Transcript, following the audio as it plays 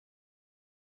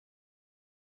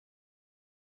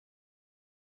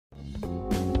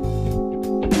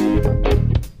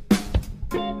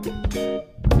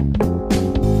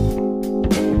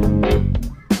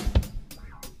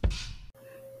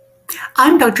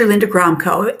I'm Dr. Linda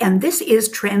Gromko, and this is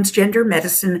Transgender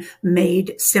Medicine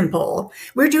Made Simple.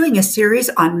 We're doing a series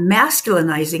on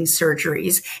masculinizing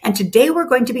surgeries, and today we're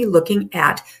going to be looking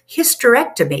at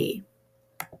hysterectomy.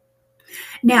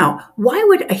 Now, why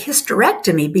would a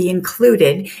hysterectomy be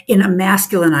included in a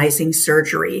masculinizing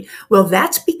surgery? Well,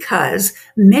 that's because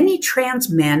many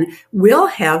trans men will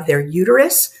have their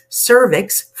uterus,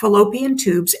 cervix, fallopian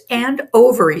tubes, and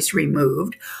ovaries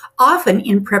removed, often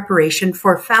in preparation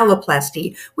for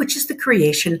phalloplasty, which is the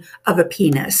creation of a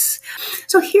penis.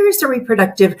 So here's the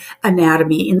reproductive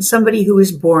anatomy in somebody who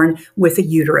is born with a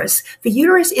uterus. The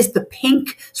uterus is the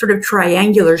pink, sort of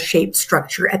triangular shaped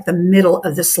structure at the middle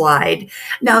of the slide.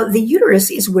 Now, the uterus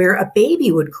is where a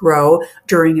baby would grow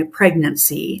during a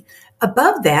pregnancy.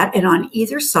 Above that and on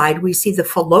either side, we see the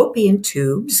fallopian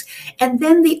tubes and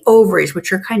then the ovaries,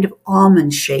 which are kind of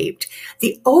almond-shaped.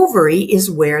 The ovary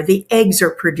is where the eggs are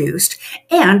produced,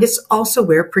 and it's also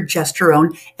where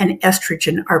progesterone and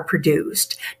estrogen are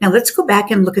produced. Now, let's go back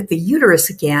and look at the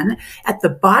uterus again. At the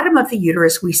bottom of the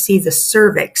uterus, we see the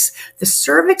cervix. The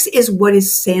cervix is what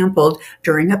is sampled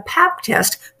during a Pap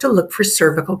test to look for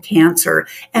cervical cancer.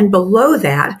 And below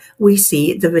that, we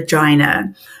see the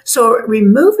vagina. So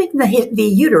removing the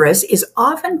uterus is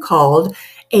often called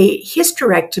a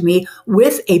hysterectomy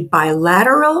with a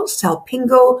bilateral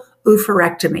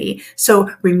salpingo-oophorectomy. So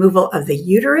removal of the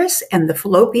uterus and the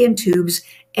fallopian tubes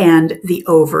and the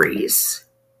ovaries.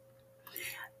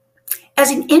 As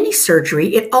in any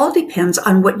surgery, it all depends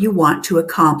on what you want to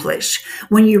accomplish.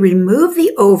 When you remove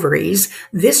the ovaries,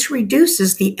 this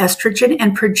reduces the estrogen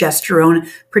and progesterone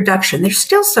production. There's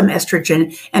still some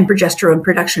estrogen and progesterone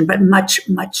production, but much,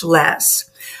 much less.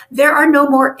 There are no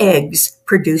more eggs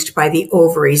produced by the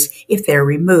ovaries if they're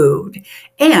removed.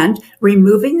 And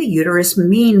removing the uterus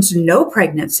means no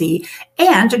pregnancy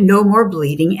and no more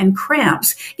bleeding and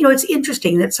cramps. You know, it's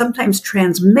interesting that sometimes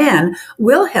trans men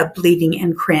will have bleeding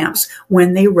and cramps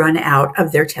when they run out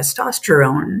of their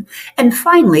testosterone. And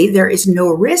finally, there is no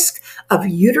risk of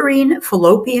uterine,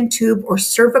 fallopian tube, or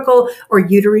cervical or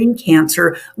uterine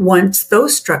cancer once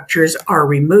those structures are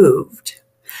removed.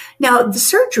 Now, the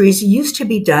surgeries used to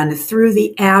be done through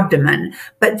the abdomen,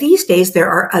 but these days there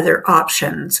are other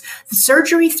options. The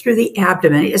surgery through the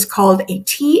abdomen is called a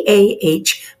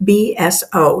TAHBSO,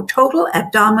 total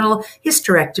abdominal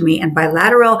hysterectomy and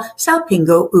bilateral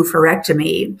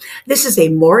salpingo-oophorectomy. This is a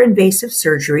more invasive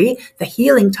surgery. The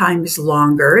healing time is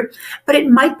longer, but it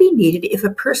might be needed if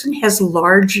a person has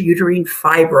large uterine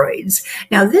fibroids.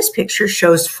 Now, this picture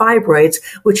shows fibroids,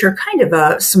 which are kind of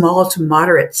a small to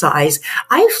moderate size.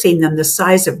 I've seen them the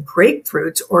size of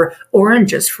grapefruits or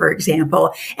oranges, for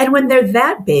example. And when they're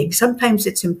that big, sometimes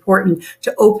it's important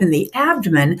to open the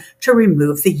abdomen to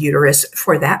remove the uterus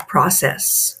for that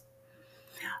process.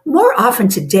 More often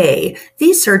today,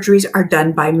 these surgeries are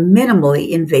done by minimally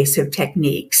invasive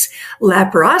techniques.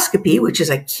 Laparoscopy, which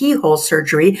is a keyhole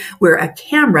surgery where a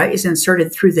camera is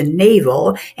inserted through the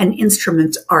navel and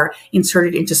instruments are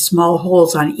inserted into small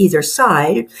holes on either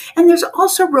side. And there's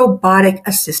also robotic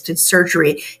assisted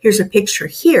surgery. Here's a picture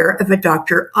here of a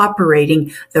doctor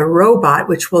operating the robot,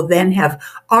 which will then have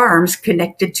arms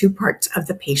connected to parts of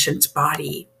the patient's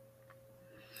body.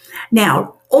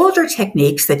 Now, older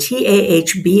techniques, the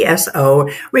TAHBSO,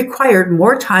 required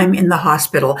more time in the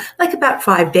hospital, like about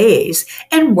 5 days,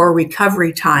 and more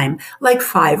recovery time, like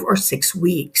 5 or 6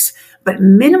 weeks. But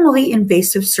minimally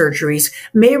invasive surgeries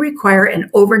may require an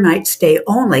overnight stay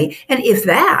only, and if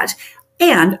that,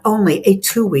 and only a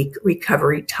 2-week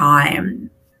recovery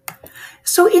time.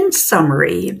 So in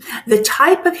summary, the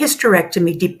type of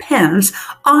hysterectomy depends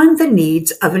on the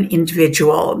needs of an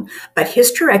individual, but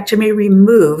hysterectomy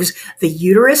removes the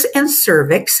uterus and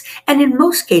cervix, and in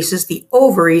most cases, the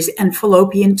ovaries and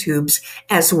fallopian tubes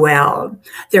as well.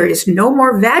 There is no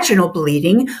more vaginal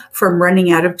bleeding from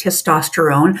running out of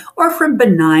testosterone or from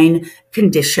benign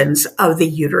conditions of the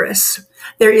uterus.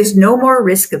 There is no more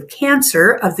risk of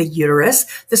cancer of the uterus,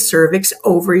 the cervix,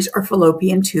 ovaries, or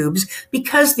fallopian tubes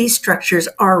because these structures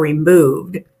are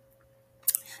removed.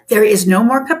 There is no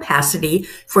more capacity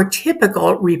for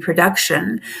typical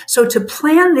reproduction. So to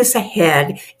plan this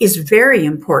ahead is very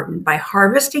important by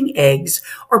harvesting eggs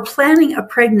or planning a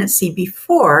pregnancy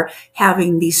before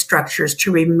having these structures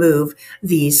to remove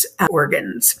these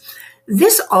organs.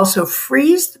 This also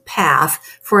frees the path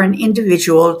for an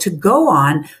individual to go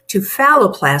on to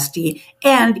phalloplasty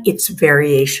and its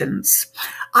variations.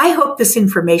 I hope this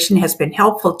information has been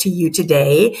helpful to you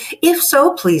today. If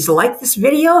so, please like this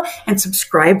video and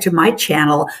subscribe to my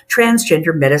channel,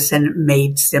 Transgender Medicine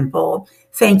Made Simple.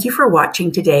 Thank you for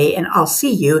watching today, and I'll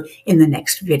see you in the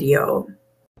next video.